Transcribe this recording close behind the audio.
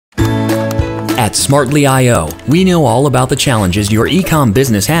At Smartly.io, we know all about the challenges your e-com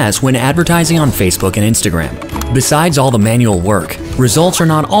business has when advertising on Facebook and Instagram. Besides all the manual work, results are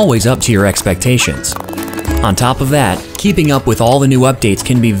not always up to your expectations. On top of that, keeping up with all the new updates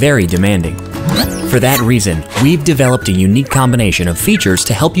can be very demanding. For that reason, we've developed a unique combination of features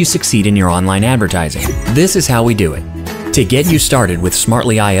to help you succeed in your online advertising. This is how we do it. To get you started with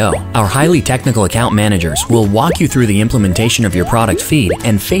Smartly.io, our highly technical account managers will walk you through the implementation of your product feed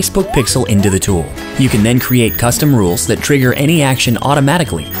and Facebook pixel into the tool. You can then create custom rules that trigger any action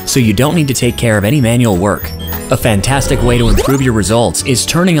automatically, so you don't need to take care of any manual work. A fantastic way to improve your results is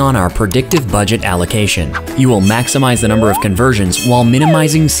turning on our predictive budget allocation. You will maximize the number of conversions while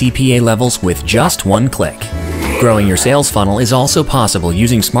minimizing CPA levels with just one click. Growing your sales funnel is also possible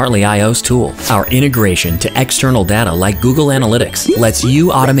using Smartly.io's tool. Our integration to external data like Google Analytics lets you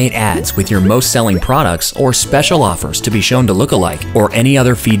automate ads with your most selling products or special offers to be shown to lookalike or any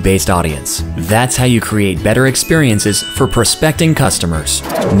other feed-based audience. That's how you create better experiences for prospecting customers.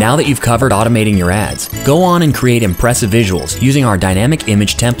 Now that you've covered automating your ads, go on and create impressive visuals using our dynamic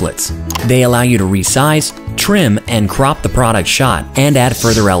image templates. They allow you to resize, trim, and crop the product shot and add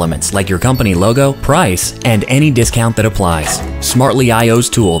further elements like your company logo, price, and any discount that applies. Smartly.io's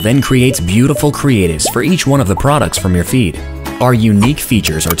tool then creates beautiful creatives for each one of the products from your feed. Our unique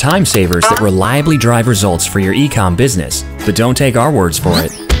features are time savers that reliably drive results for your e-com business, but don't take our words for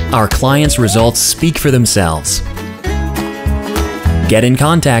it. Our clients' results speak for themselves. Get in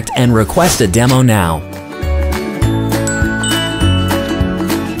contact and request a demo now.